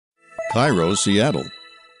Cairo, Seattle.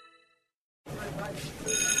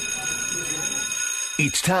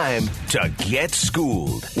 It's time to get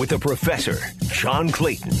schooled with the professor, John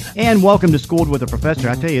Clayton. And welcome to Schooled with the Professor.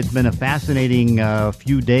 I tell you, it's been a fascinating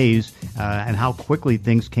few days and how quickly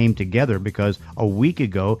things came together, because a week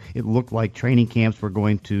ago it looked like training camps were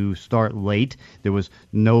going to start late. There was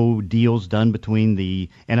no deals done between the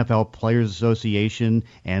NFL Players Association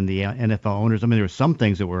and the NFL owners. I mean, there were some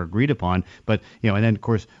things that were agreed upon, but, and then, of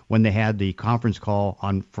course, when they had the conference call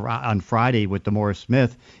on Friday with DeMaurice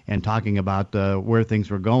Smith and talking about where things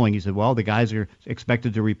were going, he said, well, the guys are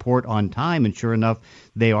expected to report on time, and sure enough,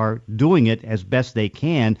 they are doing it as best they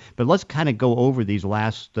can. But let's kind of go over this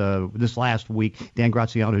last week. Dan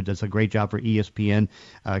Graziano, who does a great job for ESPN,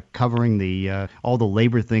 covering all the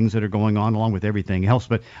labor things that are going on along with everything else.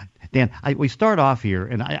 But Dan, we start off here,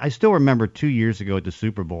 and I still remember 2 years ago at the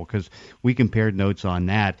Super Bowl, because we compared notes on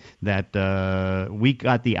that we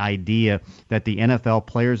got the idea that the NFL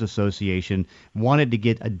Players Association wanted to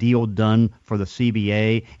get a deal done for the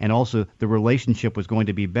CBA, and also the relationship was going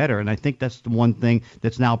to be better. And I think that's the one thing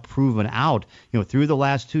that's now proven out, through the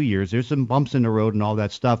last 2 years. There's some bumps in the road and all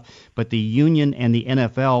that stuff, but the union and the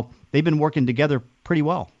NFL, they've been working together pretty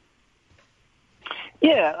well.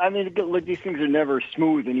 Yeah, I mean, look, these things are never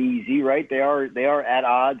smooth and easy, right? They are at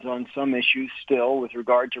odds on some issues still with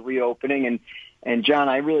regard to reopening. And John,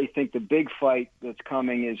 I really think the big fight that's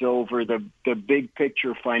coming is over the big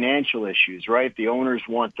picture financial issues, right? The owners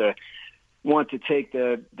want to take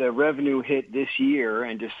the revenue hit this year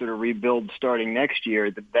and just sort of rebuild starting next year.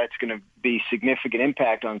 That's going to be significant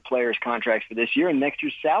impact on players' contracts for this year and next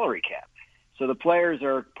year's salary cap. So the players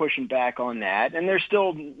are pushing back on that, and they're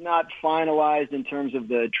still not finalized in terms of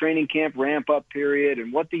the training camp ramp-up period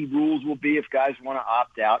and what the rules will be if guys want to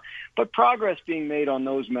opt out. But progress being made on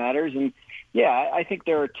those matters. And, yeah, I think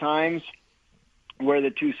there are times where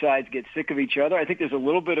the two sides get sick of each other. I think there's a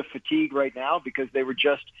little bit of fatigue right now because they were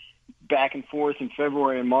just back and forth in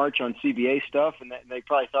February and March on CBA stuff, and they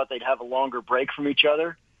probably thought they'd have a longer break from each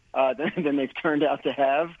other than they've turned out to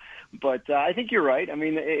have. But I think you're right. I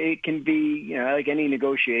mean, it can be, like any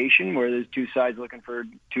negotiation where there's two sides looking for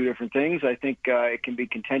two different things. I think it can be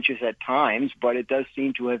contentious at times, but it does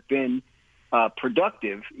seem to have been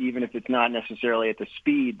productive, even if it's not necessarily at the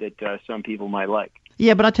speed that some people might like.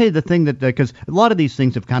 Yeah, but I'll tell you the thing that, because a lot of these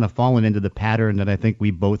things have kind of fallen into the pattern that I think we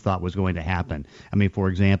both thought was going to happen. I mean, for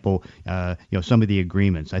example, some of the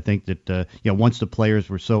agreements. I think that, once the players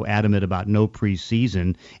were so adamant about no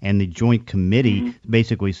preseason, and the joint committee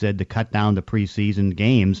basically said to cut down the preseason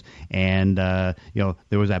games, and,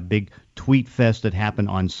 there was that big tweet fest that happened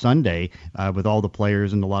on Sunday with all the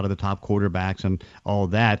players and a lot of the top quarterbacks and all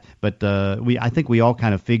that. But I think we all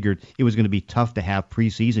kind of figured it was going to be tough to have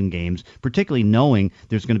preseason games, particularly knowing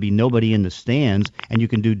there's going to be nobody in the stands, and you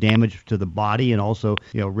can do damage to the body and also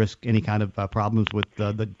risk any kind of problems with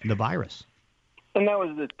the virus. And that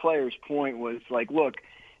was the players' point, was like, look,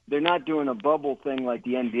 they're not doing a bubble thing like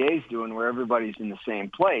the NBA's doing where everybody's in the same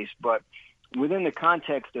place, but within the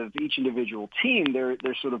context of each individual team, they're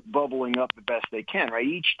sort of bubbling up the best they can, right?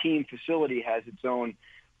 Each team facility has its own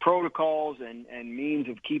protocols and means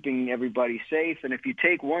of keeping everybody safe. And if you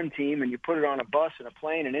take one team and you put it on a bus and a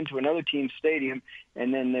plane and into another team's stadium,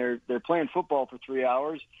 and then they're playing football for 3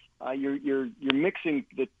 hours, you're mixing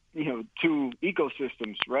the two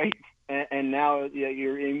ecosystems, right? And now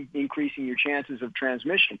you're increasing your chances of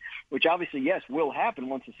transmission, which obviously, yes, will happen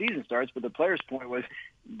once the season starts. But the players' point was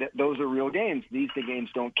that those are real games. The games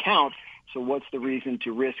don't count. So what's the reason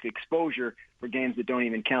to risk exposure for games that don't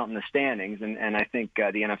even count in the standings? And I think the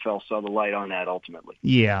NFL saw the light on that ultimately.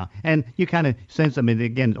 Yeah, and you kind of sense, I mean,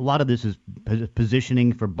 again, a lot of this is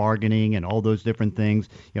positioning for bargaining and all those different things.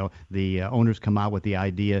 The owners come out with the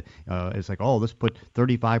idea, it's like, oh, let's put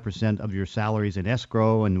 35% of your salaries in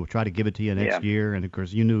escrow and we'll try to give it to you next year. And, of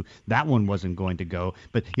course, you knew that one wasn't going to go.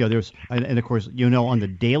 But, there's, and of course, on the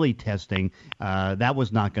daily testing, that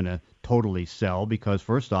was not going to totally sell, because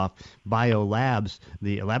first off, BioLabs,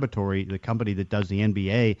 the laboratory, the company that does the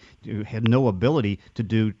NBA, had no ability to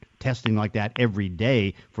do testing like that every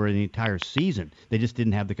day for an entire season. They just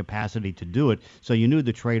didn't have the capacity to do it. So you knew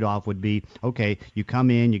the trade-off would be, okay, you come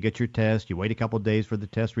in, you get your test, you wait a couple of days for the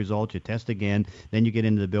test results, you test again, then you get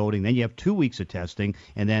into the building, then you have 2 weeks of testing,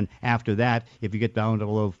 and then after that, if you get down to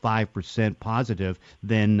below 5% positive,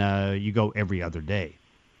 then you go every other day.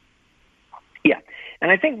 Yeah. And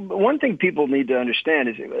I think one thing people need to understand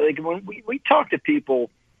is, like, when we talk to people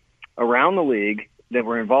around the league that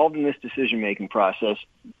were involved in this decision-making process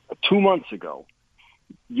 2 months ago,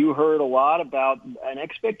 you heard a lot about an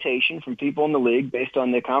expectation from people in the league based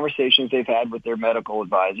on the conversations they've had with their medical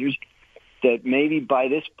advisors that maybe by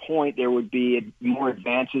this point there would be more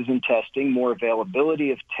advances in testing, more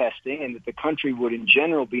availability of testing, and that the country would in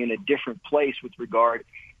general be in a different place with regard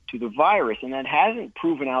to the virus. And that hasn't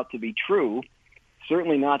proven out to be true,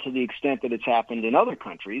 certainly not to the extent that it's happened in other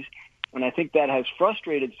countries. And I think that has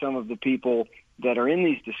frustrated some of the people that are in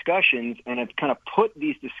these discussions and have kind of put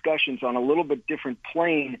these discussions on a little bit different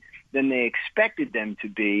plane than they expected them to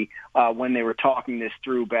be when they were talking this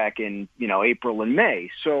through back in, April and May.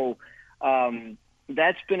 So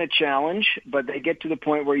that's been a challenge, but they get to the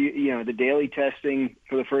point where, the daily testing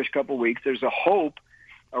for the first couple of weeks, there's a hope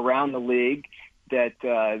around the league that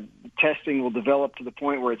testing will develop to the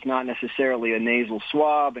point where it's not necessarily a nasal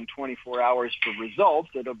swab and 24 hours for results,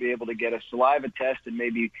 that they'll be able to get a saliva test and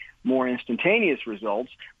maybe more instantaneous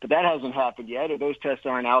results. But that hasn't happened yet, or those tests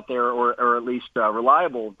aren't out there or at least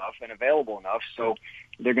reliable enough and available enough. So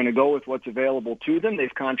they're going to go with what's available to them.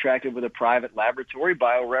 They've contracted with a private laboratory.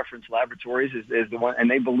 BioReference Laboratories is the one,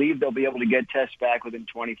 and they believe they'll be able to get tests back within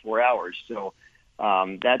 24 hours. So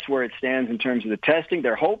that's where it stands in terms of the testing.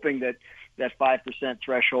 They're hoping that 5%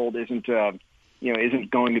 threshold isn't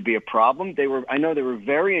going to be a problem. I know they were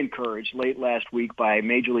very encouraged late last week by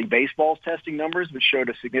Major League Baseball's testing numbers, which showed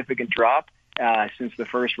a significant drop since the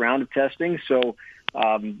first round of testing. So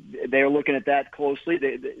they're looking at that closely.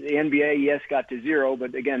 The NBA, yes, got to 0,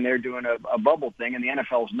 but again, they're doing a bubble thing, and the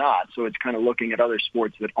NFL's not. So it's kind of looking at other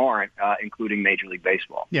sports that aren't, including Major League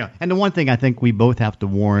Baseball. Yeah, and the one thing I think we both have to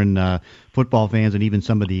warn football fans and even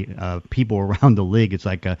some of the people around the league, it's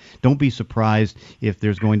like don't be surprised if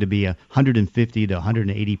there's going to be 150 to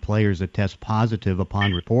 180 players that test positive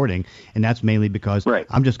upon reporting, and that's mainly because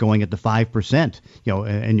I'm just going at the 5%.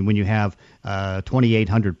 And when you have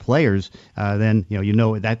 2,800 players, then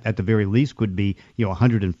that at the very least could be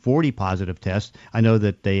 140 positive tests. I know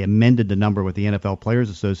that they amended the number with the NFL Players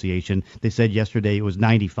Association. They said yesterday it was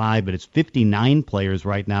 95, but it's 59 players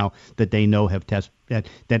right now that they know have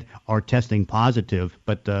that are testing positive.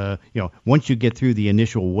 But once you get through the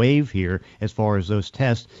initial wave here, as far as those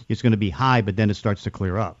tests, it's going to be high, but then it starts to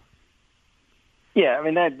clear up. Yeah, I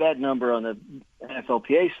mean that number on the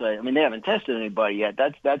NFLPA site, I mean they haven't tested anybody yet.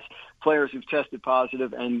 That's players who've tested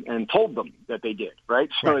positive and told them that they did, right?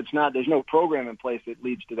 So It's not, there's no program in place that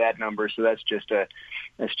leads to that number. So that's just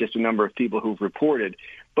a number of people who've reported.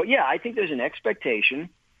 But yeah, I think there's an expectation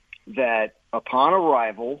that upon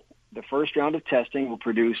arrival, the first round of testing will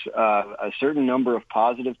produce a certain number of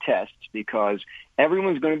positive tests, because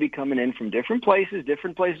everyone's going to be coming in from different places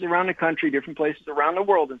around the country, different places around the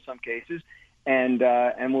world in some cases, and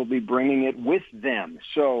we'll be bringing it with them.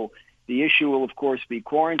 So the issue will, of course, be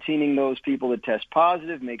quarantining those people that test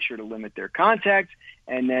positive, make sure to limit their contact,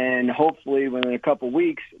 and then hopefully within a couple of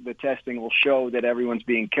weeks, the testing will show that everyone's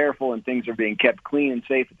being careful and things are being kept clean and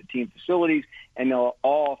safe at the team facilities, and they'll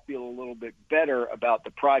all feel a little bit better about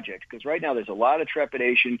the project. Because right now there's a lot of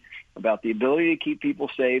trepidation about the ability to keep people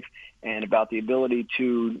safe and about the ability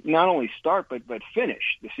to not only start but finish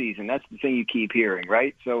the season. That's the thing you keep hearing,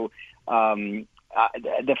 right? So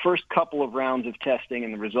the first couple of rounds of testing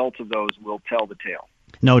and the results of those will tell the tale.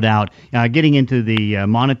 No doubt. Getting into the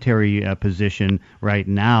monetary position right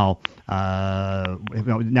now,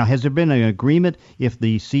 now has there been an agreement if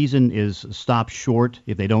the season is stopped short,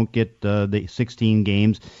 if they don't get the 16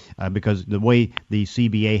 games, because the way the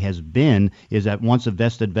CBA has been is that once a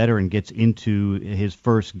vested veteran gets into his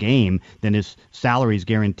first game, then his salary is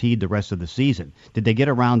guaranteed the rest of the season. Did they get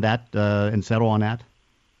around that and settle on that?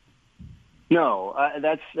 No,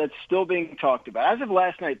 that's still being talked about. As of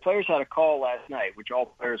last night, players had a call last night, which all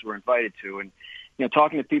players were invited to. And,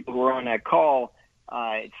 talking to people who were on that call,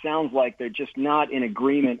 it sounds like they're just not in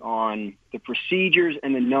agreement on the procedures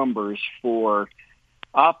and the numbers for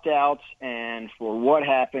opt-outs and for what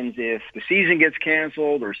happens if the season gets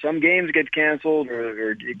canceled or some games get canceled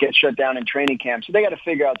or it gets shut down in training camp. So they got to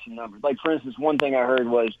figure out some numbers. Like, for instance, one thing I heard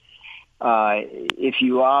was if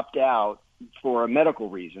you opt out for a medical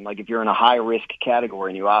reason, like if you're in a high-risk category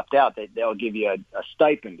and you opt out, they'll give you a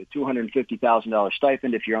stipend, a $250,000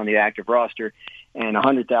 stipend if you're on the active roster, and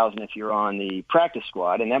 $100,000 if you're on the practice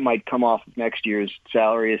squad, and that might come off of next year's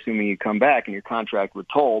salary, assuming you come back and your contract would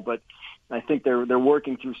toll. But I think they're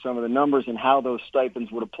working through some of the numbers and how those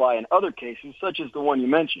stipends would apply in other cases, such as the one you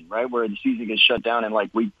mentioned, right, where the season gets shut down in like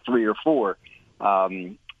week 3 or 4.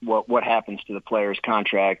 What happens to the players'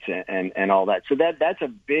 contracts and all that. So that's a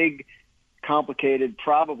big, complicated,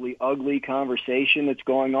 probably ugly conversation that's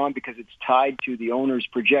going on because it's tied to the owner's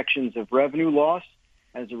projections of revenue loss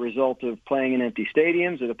as a result of playing in empty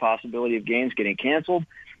stadiums or the possibility of games getting canceled.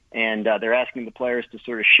 And they're asking the players to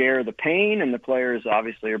sort of share the pain, and the players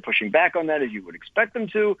obviously are pushing back on that, as you would expect them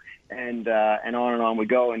to, and on we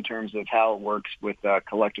go in terms of how it works with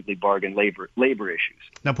collectively bargained labor issues.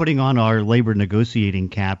 Now, putting on our labor negotiating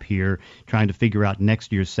cap here, trying to figure out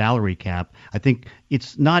next year's salary cap, I think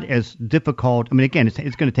it's not as difficult. I mean, again, it's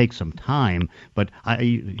going to take some time, but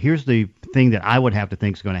here's the thing that I would have to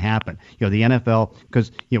think is going to happen. The NFL,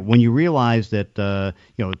 because when you realize that the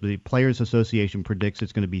Players Association predicts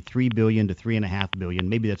it's going to be $3 billion to $3.5 billion.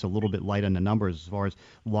 Maybe that's a little bit light on the numbers as far as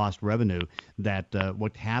lost revenue. That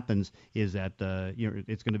what happens is that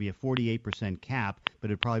it's going to be a 48% cap, but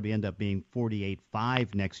it'd probably end up being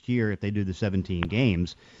 48.5 next year if they do the 17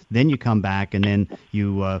 games. Then you come back and then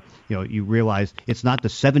you realize it's not the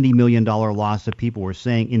 $70 million loss that people were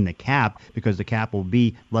saying in the cap, because the cap will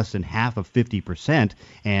be less than half of 50%.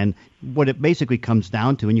 And what it basically comes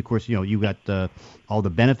down to, and of course, you got all the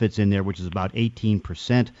benefits in there, which is about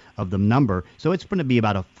 18% of the number. So it's going to be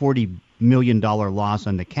about a $40 million loss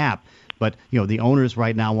on the cap. But, the owners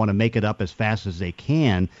right now want to make it up as fast as they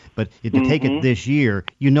can. But to take it this year,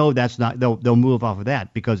 that's not, they'll move off of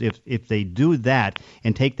that, because if they do that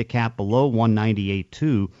and take the cap below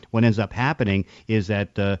 198.2, what ends up happening is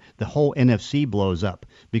that the whole NFC blows up,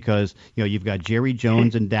 because, you've got Jerry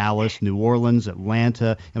Jones in Dallas, New Orleans,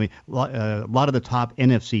 Atlanta. I mean, a lot of the top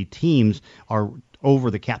NFC teams are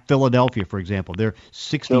over the cap. Philadelphia, for example, they're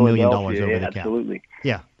 $60 million over the cap. Absolutely.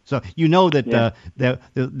 Yeah. So that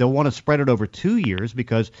they'll want to spread it over 2 years,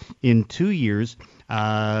 because in 2 years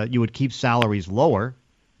you would keep salaries lower.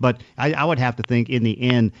 But I would have to think in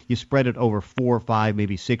the end you spread it over 4 or 5,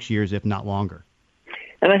 maybe 6 years, if not longer.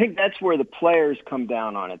 And I think that's where the players come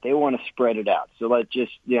down on it. They want to spread it out. So let's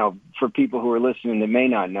just, for people who are listening that may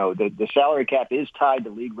not know, the salary cap is tied to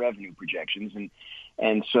league revenue projections.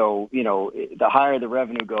 And so, the higher the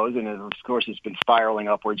revenue goes, and of course it's been spiraling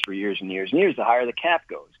upwards for years and years and years, the higher the cap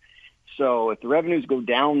goes. So if the revenues go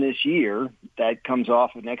down this year, that comes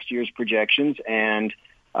off of next year's projections, and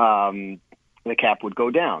the cap would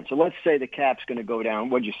go down. So let's say the cap's going to go down,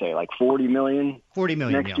 what'd you say, like $40 million? $40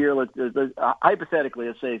 million next year. Hypothetically,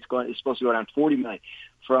 let's say it's supposed to go down $40 million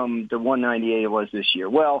from the 198 it was this year.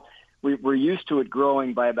 Well, we're used to it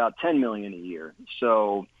growing by about $10 million a year.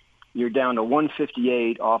 So you're down to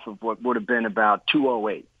 158 off of what would have been about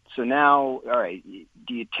 208. So now, all right,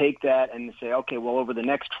 do you take that and say, okay, well, over the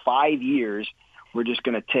next 5 years, we're just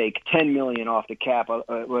going to take $10 million off the cap,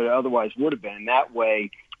 what it otherwise would have been. That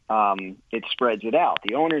way, it spreads it out.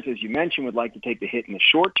 The owners, as you mentioned, would like to take the hit in the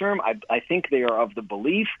short term. I think they are of the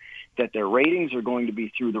belief that their ratings are going to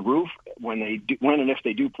be through the roof when and if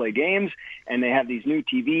they do play games, and they have these new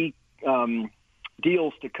TV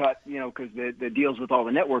deals to cut, because the deals with all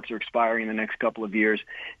the networks are expiring in the next couple of years,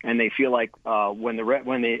 and they feel like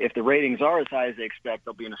if the ratings are as high as they expect,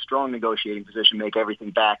 they'll be in a strong negotiating position, make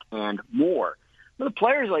everything back and more. But the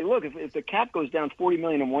players are like, look, if the cap goes down $40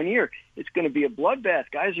 million in 1 year, it's going to be a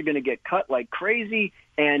bloodbath. Guys are going to get cut like crazy,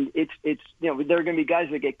 and there are going to be guys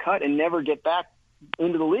that get cut and never get back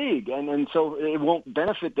into the league, and so it won't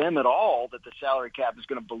benefit them at all that the salary cap is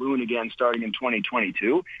going to balloon again starting in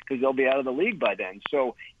 2022, because they'll be out of the league by then.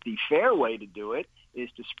 So the fair way to do it is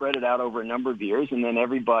to spread it out over a number of years, and then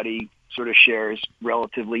everybody sort of shares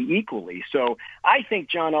relatively equally. So I think,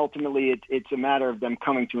 John, ultimately it's a matter of them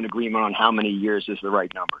coming to an agreement on how many years is the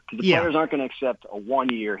right number, because the players aren't going to accept a 1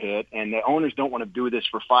 year hit, and the owners don't want to do this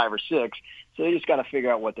for 5 or 6. So they just got to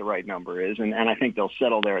figure out what the right number is, and I think they'll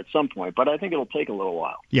settle there at some point. But I think it'll take a little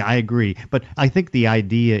while. Yeah, I agree. But I think the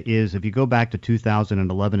idea is, if you go back to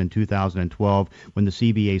 2011 and 2012, when the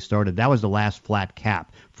CBA started, that was the last flat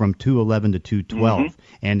cap from 211 to 212.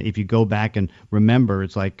 And if you go back and remember,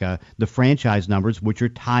 it's like the franchise numbers, which are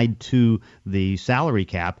tied to the salary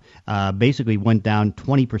cap, basically went down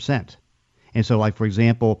 20%. And so, like, for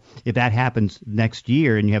example, if that happens next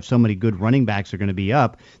year and you have so many good running backs are going to be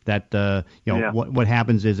up, that what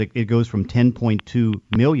happens is it goes from 10.2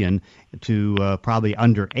 million to probably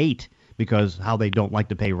under 8, because how they don't like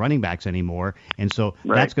to pay running backs anymore. And so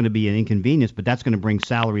that's going to be an inconvenience, but that's going to bring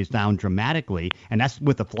salaries down dramatically, and that's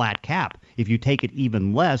with a flat cap. If you take it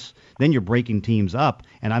even less, then you're breaking teams up,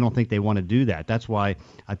 and I don't think they want to do that. That's why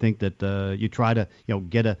I think that you try to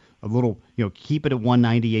get a little, keep it at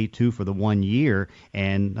 198.2 for the 1 year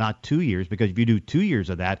and not 2 years, because if you do 2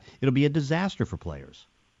 years of that, it'll be a disaster for players.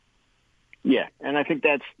 Yeah, and I think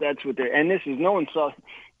that's what they're. And this is no one saw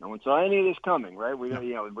any of this coming, right? We've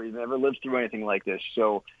never lived through anything like this.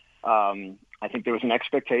 So I think there was an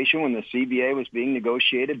expectation when the CBA was being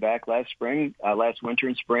negotiated back last winter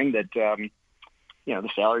and spring, that the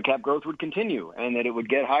salary cap growth would continue and that it would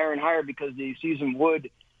get higher and higher because the season would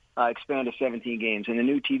expand to 17 games, and the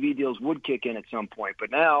new TV deals would kick in at some point.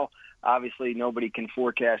 But now, obviously, nobody can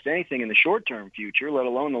forecast anything in the short-term future, let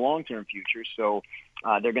alone the long-term future. So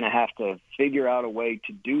they're going to have to figure out a way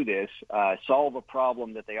to do this, solve a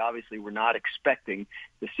problem that they obviously were not expecting.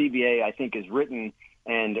 The CBA, I think, is written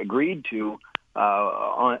and agreed to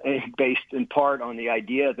based in part on the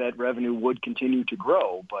idea that revenue would continue to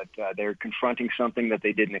grow, but they're confronting something that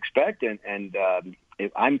they didn't expect, and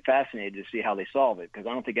I'm fascinated to see how they solve it, because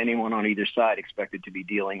I don't think anyone on either side expected to be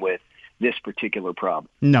dealing with this particular problem.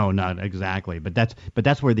 No, not exactly. But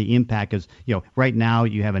that's where the impact is. Right now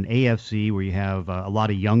you have an AFC where you have a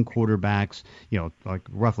lot of young quarterbacks, like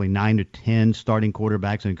roughly 9 to 10 starting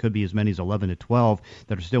quarterbacks, and it could be as many as 11 to 12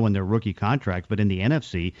 that are still in their rookie contracts. But in the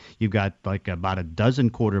NFC, you've got like about a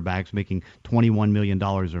dozen quarterbacks making $21 million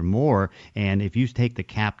or more. And if you take the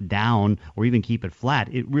cap down or even keep it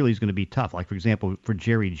flat, it really is going to be tough. Like, for example, for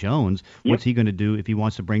Jerry Jones, what's he going to do if he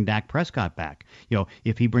wants to bring Dak Prescott back?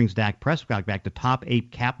 If he brings Dak Prescott back, the top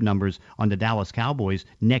 8 cap numbers on the Dallas Cowboys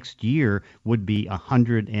next year would be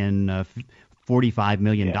 $145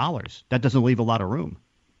 million. That doesn't leave a lot of room.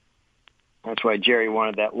 That's why Jerry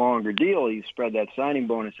wanted that longer deal. You spread that signing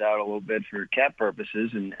bonus out a little bit for cap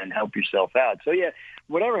purposes and help yourself out. So,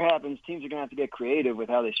 whatever happens, teams are going to have to get creative with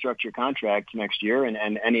how they structure contracts next year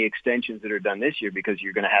and any extensions that are done this year, because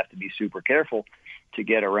you're going to have to be super careful to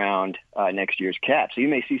get around next year's cap. So you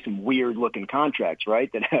may see some weird-looking contracts,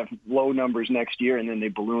 right, that have low numbers next year and then they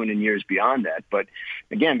balloon in years beyond that. But,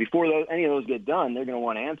 again, before any of those get done, they're going to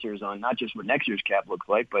want answers on not just what next year's cap looks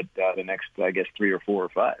like, but the next, 3 or 4 or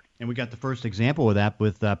 5. And we got the first example of that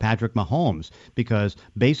with Patrick Mahomes, because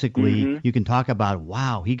basically you can talk about,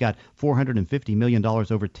 wow, he got $450 million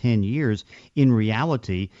over 10 years. In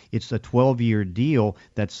reality, it's a 12-year deal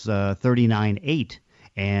that's 39.8,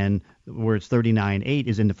 and where it's 39.8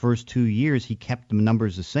 is in the first 2 years he kept the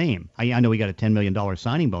numbers the same. I know he got a $10 million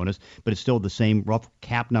signing bonus, but it's still the same rough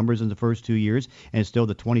cap numbers in the first 2 years, and it's still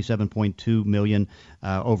the $27.2 million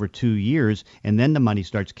over 2 years, and then the money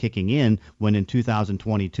starts kicking in when in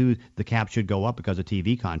 2022 the cap should go up because of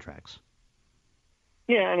TV contracts.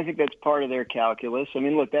 Yeah, and I think that's part of their calculus. I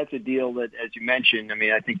mean, look, that's a deal that, as you mentioned,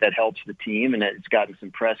 I think that helps the team, and it's gotten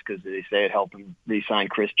some press because they say it helped them re-sign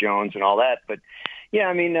Chris Jones and all that. But,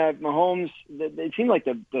 Mahomes, it seemed like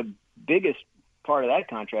the biggest part of that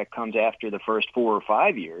contract comes after the first 4 or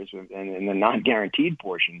 5 years and the non-guaranteed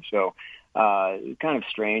portion. So kind of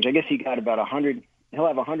strange. I guess he got about 100. He'll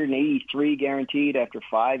have 183 guaranteed after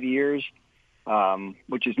 5 years.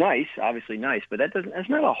 Which is nice, obviously nice, but that's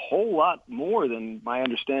not a whole lot more than my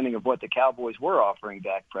understanding of what the Cowboys were offering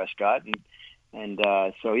Dak Prescott, and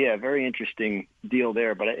very interesting deal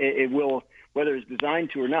there. But it will, whether it's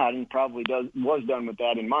designed to or not, and probably was done with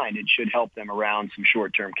that in mind, it should help them around some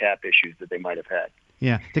short-term cap issues that they might have had.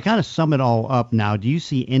 Yeah, to kind of sum it all up now, do you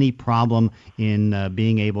see any problem in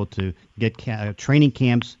being able to get training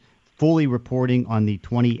camps fully reporting on the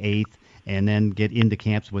 28th? And then get into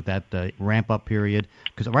camps with that ramp-up period?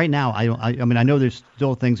 Because right now, I know there's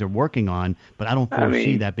still things they're working on, but I don't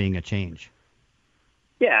foresee that being a change.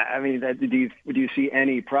 Yeah, do you see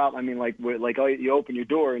any problem? You open your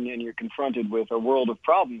door and you're confronted with a world of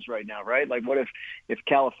problems right now, right? Like, what if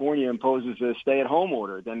California imposes a stay-at-home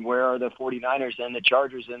order? Then where are the 49ers and the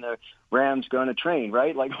Chargers and the Rams going to train,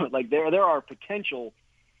 right? Like there are potential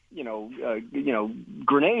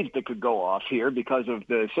grenades that could go off here because of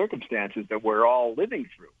the circumstances that we're all living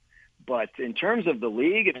through. But in terms of the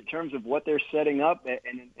league and in terms of what they're setting up,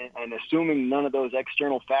 and assuming none of those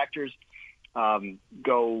external factors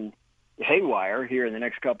go haywire here in the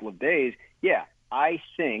next couple of days, I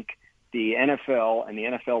think the NFL and the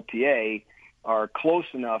NFLPA are close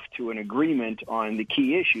enough to an agreement on the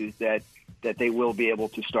key issues that they will be able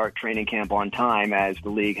to start training camp on time, as the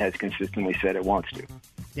league has consistently said it wants to.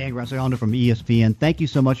 Dan Graziano from ESPN, thank you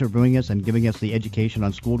so much for bringing us and giving us the education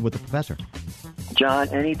on Schooled with the Professor. John,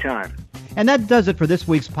 anytime. And that does it for this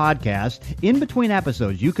week's podcast. In between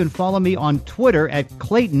episodes, you can follow me on Twitter at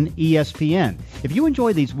Clayton ESPN. If you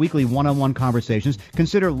enjoy these weekly one-on-one conversations,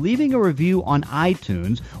 consider leaving a review on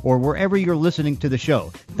iTunes or wherever you're listening to the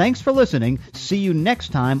show. Thanks for listening. See you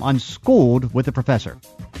next time on Schooled with the Professor.